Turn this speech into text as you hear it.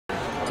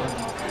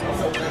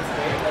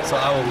so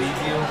I will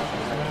leave you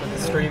with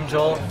the stream,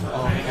 Joel.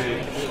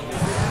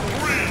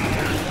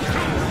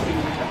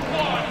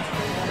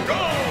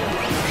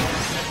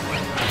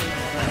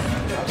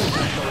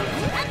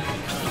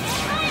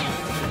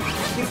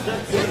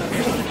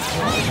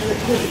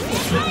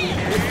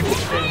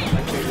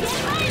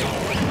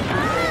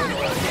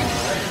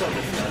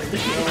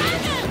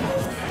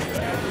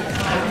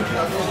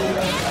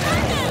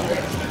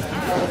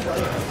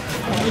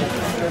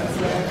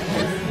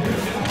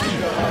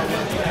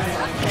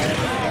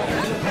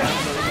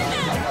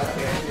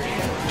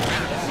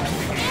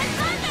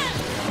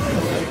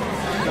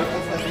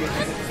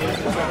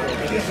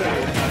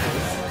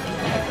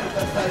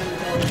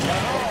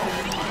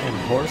 And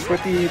Horse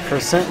with the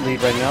percent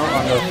lead right now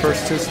on the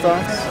first two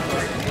stocks.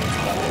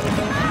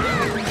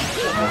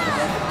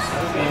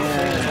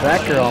 And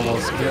backer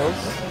almost kills.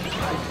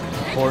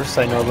 Horse,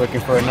 I know,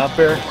 looking for an up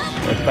air,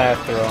 but back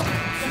throw.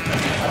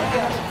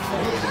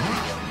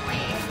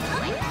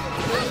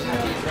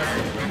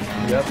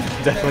 Yep,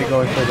 definitely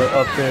going for the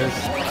up airs.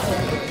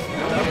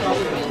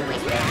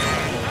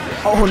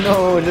 Oh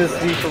no, and this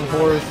lead from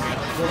Horse.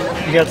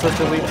 He got such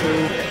a lead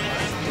too.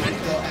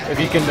 If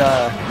you can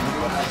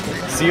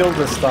seal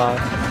the stock,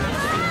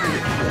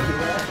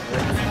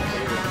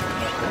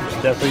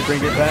 definitely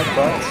bring it back,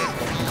 but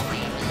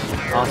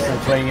Austin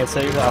playing it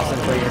safe, Austin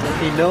playing it safe.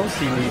 He knows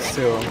he needs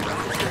to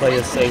play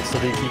it safe so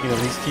that he can at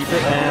least keep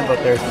it, and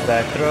but there's the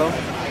back throw.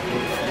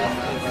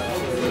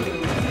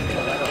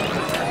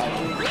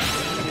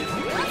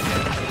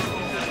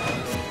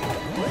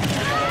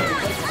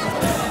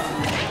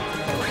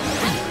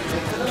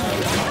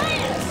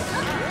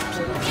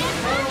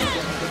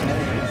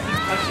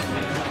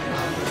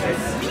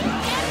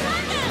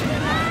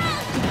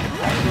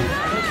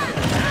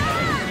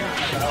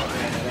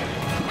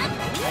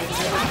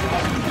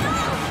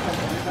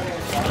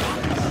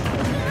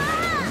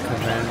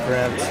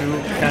 Grab two,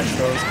 catch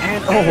those,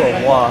 and oh,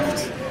 a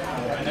waft.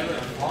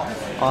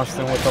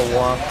 Austin with a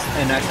waft,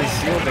 and actually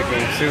sealed the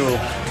game too,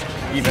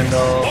 even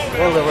though,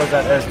 well, there was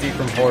that SD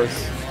from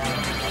Horse.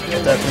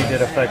 It definitely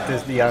did affect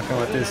the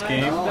outcome of this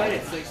game.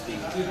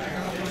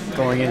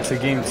 Going into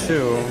game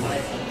two,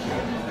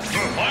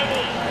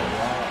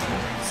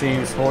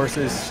 seems Horse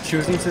is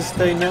choosing to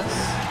stay next,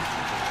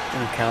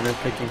 and counter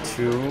picking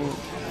two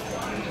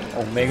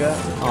Omega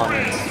on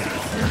it.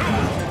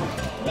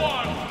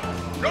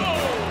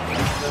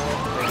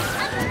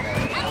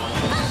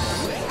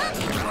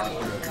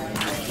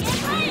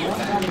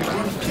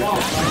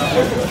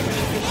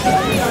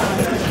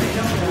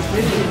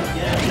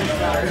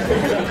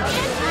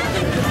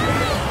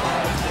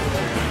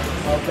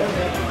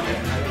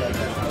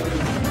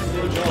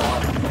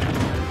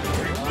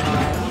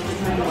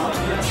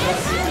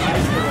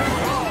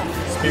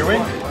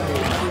 Spearwing?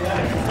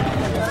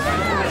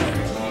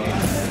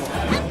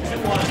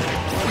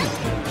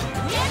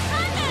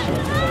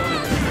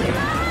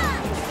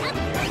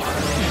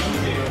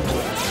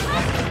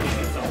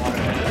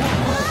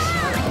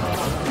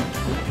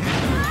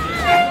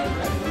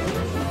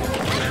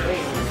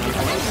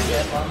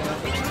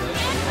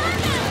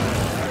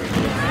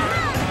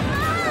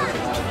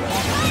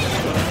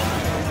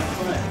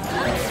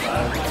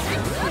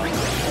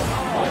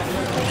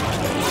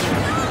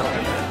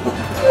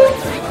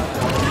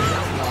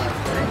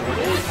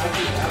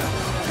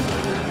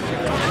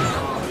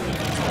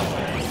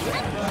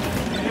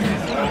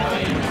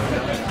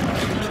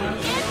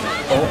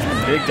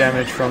 Big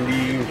damage from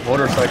the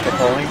motorcycle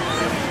falling.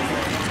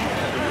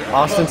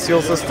 Austin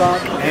seals the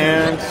stock,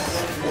 and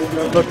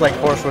looked like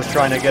Horse was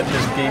trying to get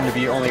this game to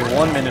be only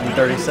 1 minute and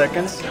 30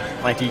 seconds.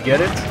 Might he get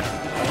it?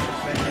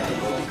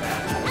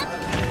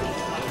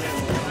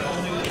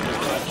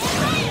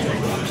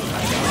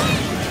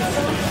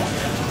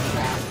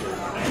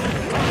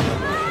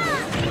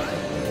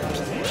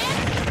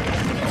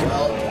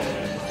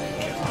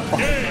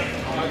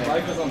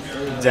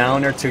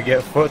 Downer to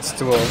get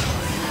footstool.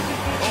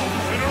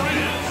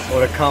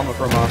 What a comment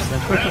from Austin.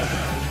 So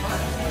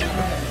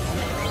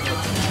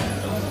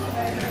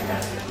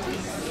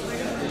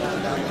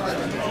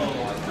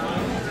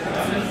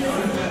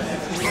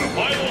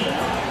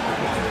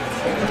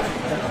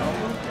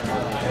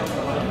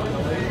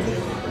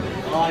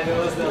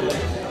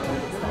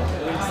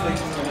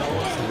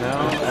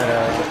now at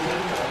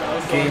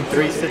a game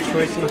 3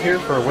 situation here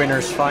for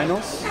winners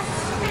finals.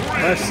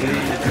 Let's see,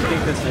 I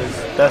think this is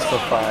best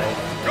of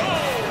 5.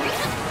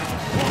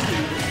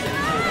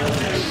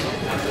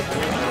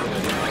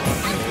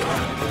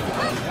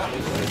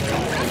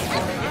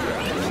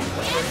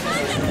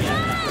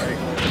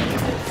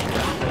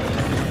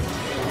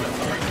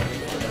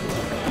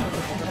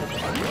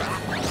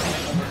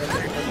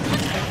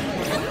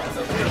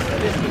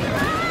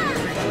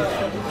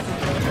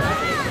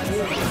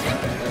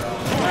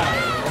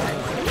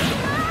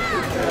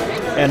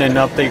 And an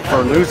update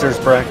for losers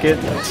bracket.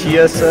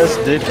 TSS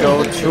did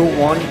go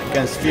 2-1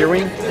 against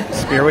Spearing.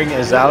 Spearing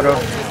is out of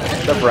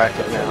the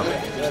bracket now.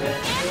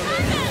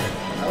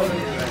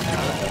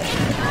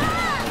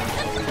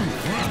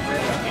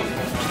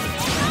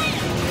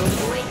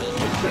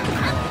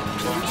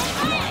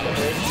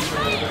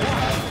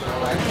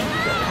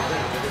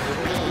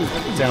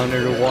 down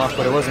there to walk,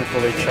 but it wasn't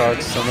fully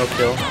charged, so no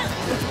kill.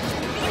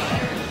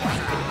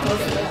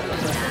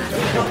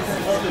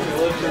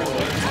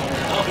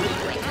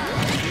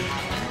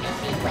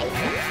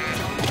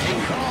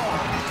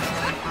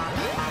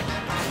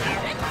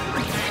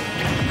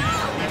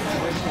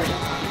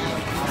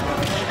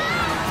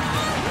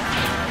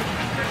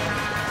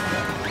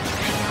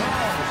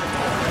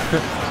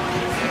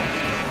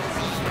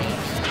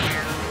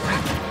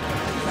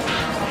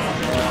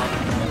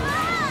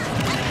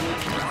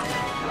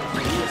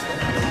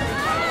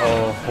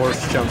 Oh,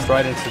 horse jumps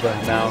right into the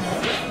mouth.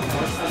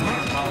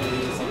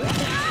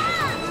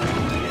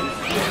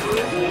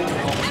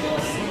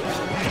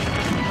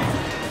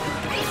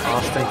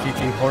 Austin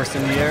keeping horse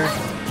in the air.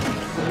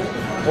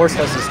 Horse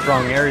has the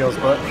strong aerials,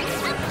 but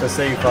to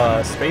save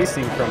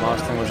spacing from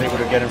Austin was able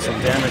to get him some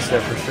damage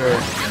there for sure.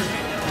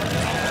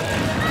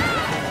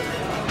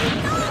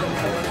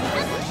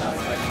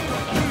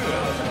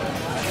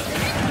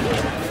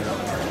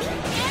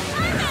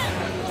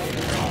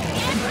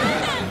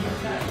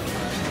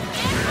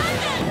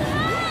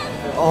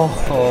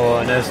 Oh,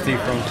 an SD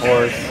from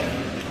horse.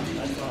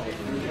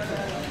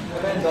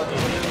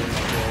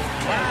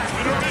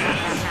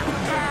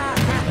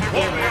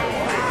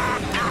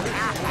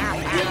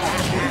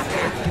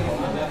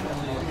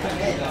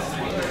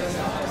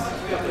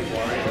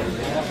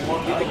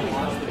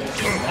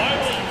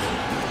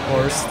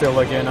 Horse still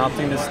again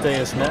opting to stay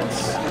as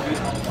Nets.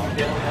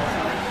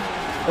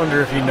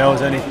 Wonder if he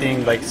knows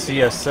anything like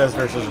CS says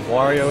versus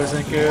Wario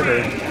isn't good,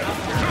 or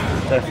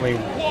definitely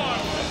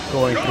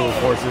going through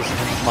Horse's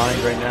mind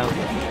right now.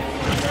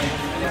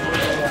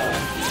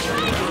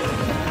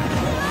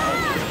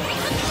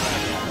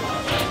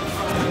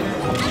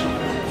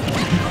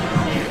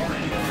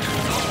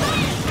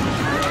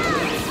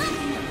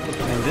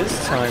 And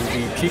this time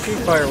the PK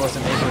Fire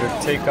wasn't able to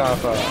take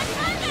off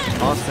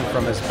Austin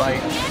from his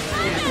bite.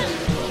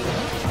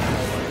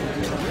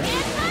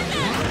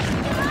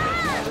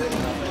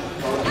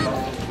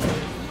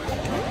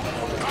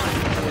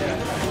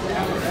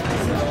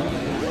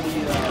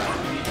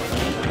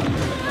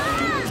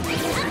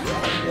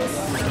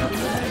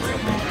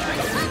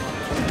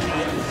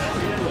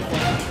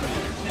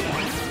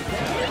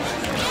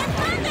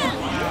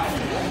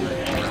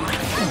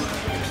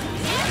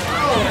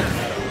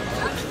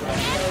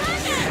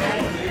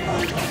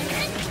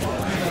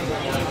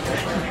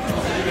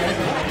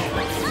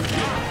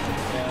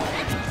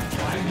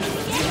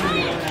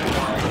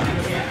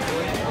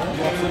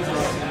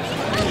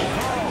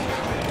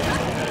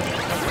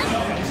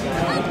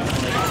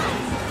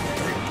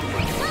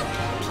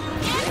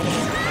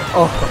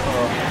 Oh,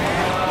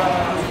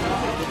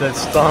 that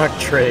stock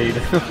trade.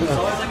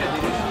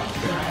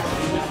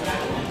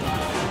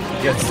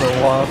 Gets the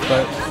walk,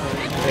 but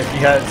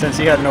since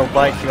he had no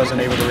bike, he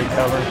wasn't able to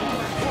recover.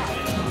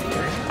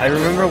 I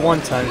remember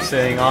one time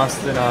saying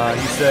Austin,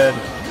 he said,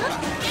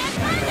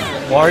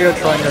 Wario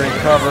trying to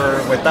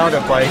recover without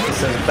a bike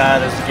is as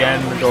bad as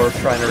Ganondorf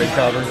trying to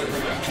recover.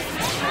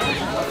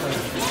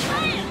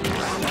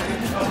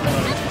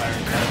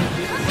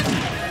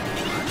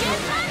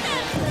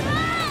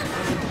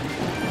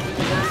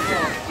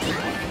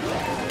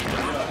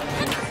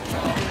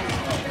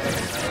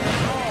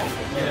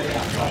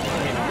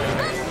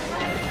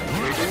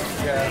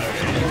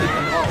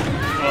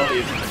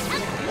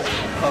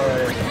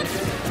 Alright.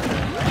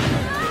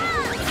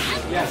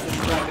 Yes, this is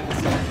back at the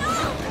start.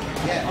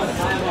 Yeah, I'm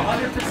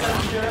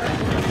 100% sure.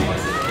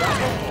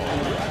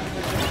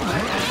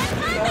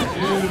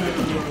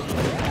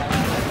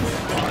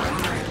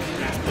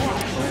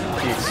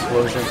 The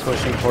explosion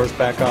pushing Horse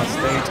back on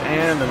stage,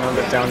 and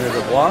another down to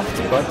the waft,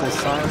 but this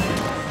time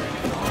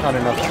not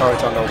enough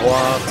charge on the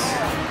waft.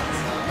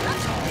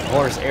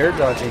 Horse air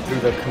dodging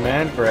through the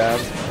command grab,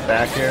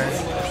 back air.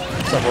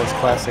 It's a Horse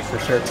classic for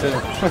sure too.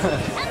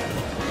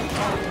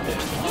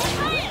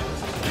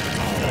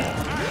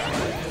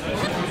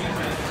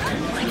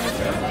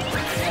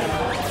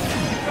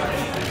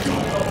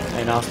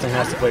 And Austin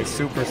has to play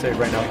super safe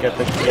right now, get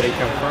it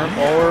confirmed,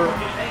 or,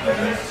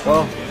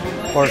 well,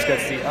 Horse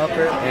gets the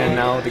upper, and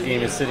now the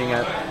game is sitting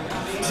at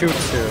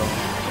 2-2.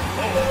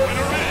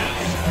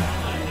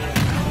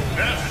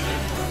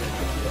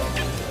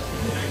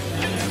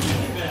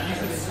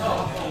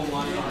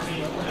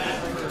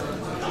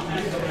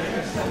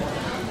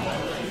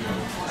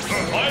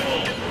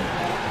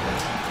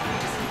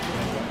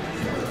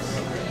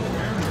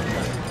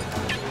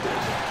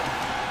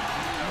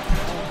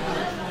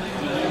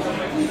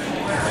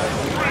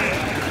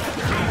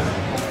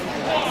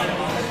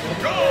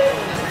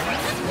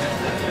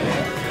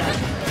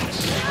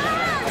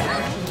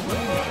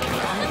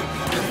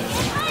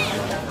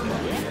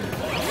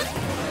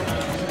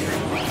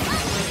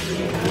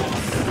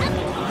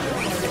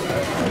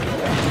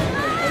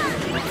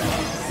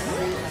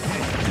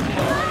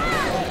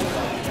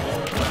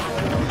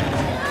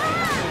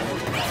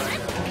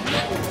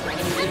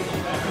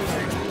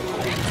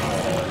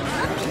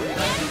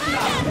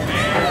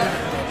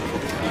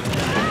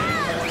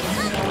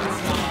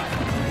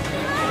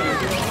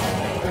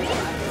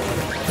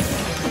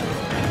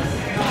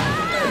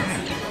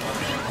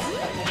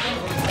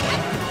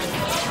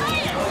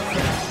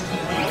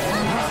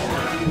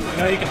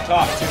 you can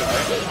talk too,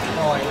 right?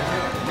 Oh,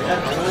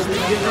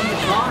 Give them the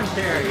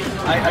commentary.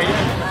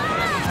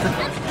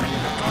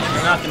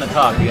 You're not gonna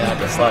talk. You have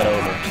to slide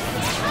over. I'm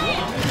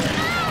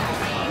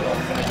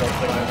gonna go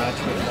play my match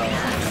with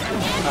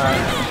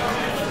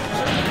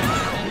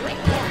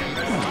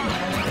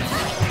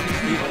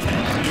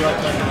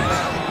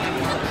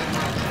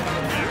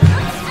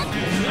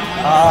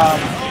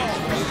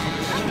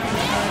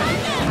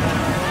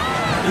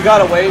You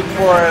gotta wait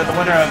for the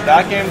winner of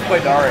that game to play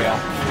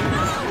Dario.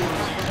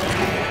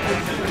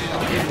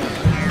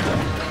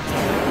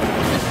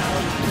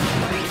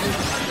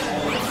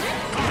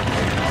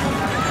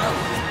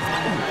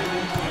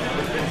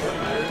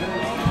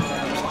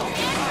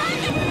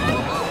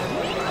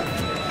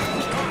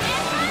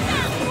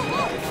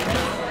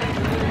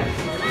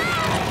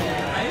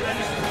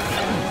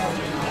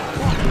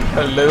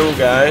 Hello,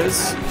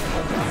 guys.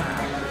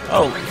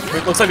 Oh,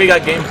 it looks like we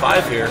got game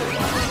 5 here.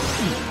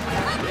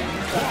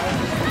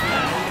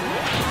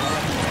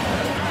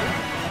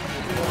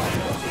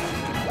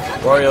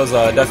 Wario's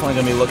definitely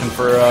gonna be looking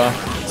for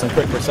some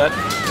quick reset.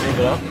 Leave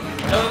it up.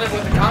 Killing it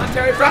with the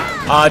commentary, bro.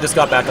 I just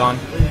got back on.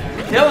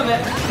 Killing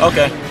it.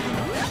 Okay.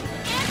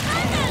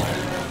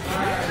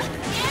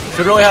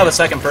 Should really have a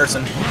second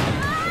person.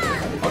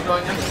 I'll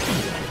join you.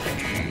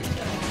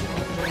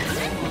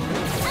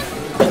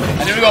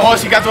 And here we go,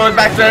 Hoshi got thrown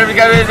back there. We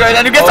got it right,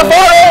 and he gets the ball.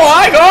 Oh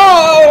my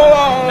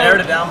God!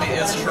 narrative down me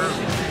is true.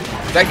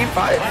 That game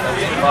 5. That was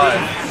game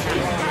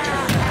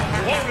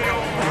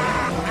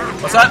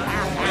 5. What's that?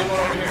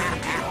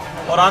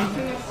 Hold on.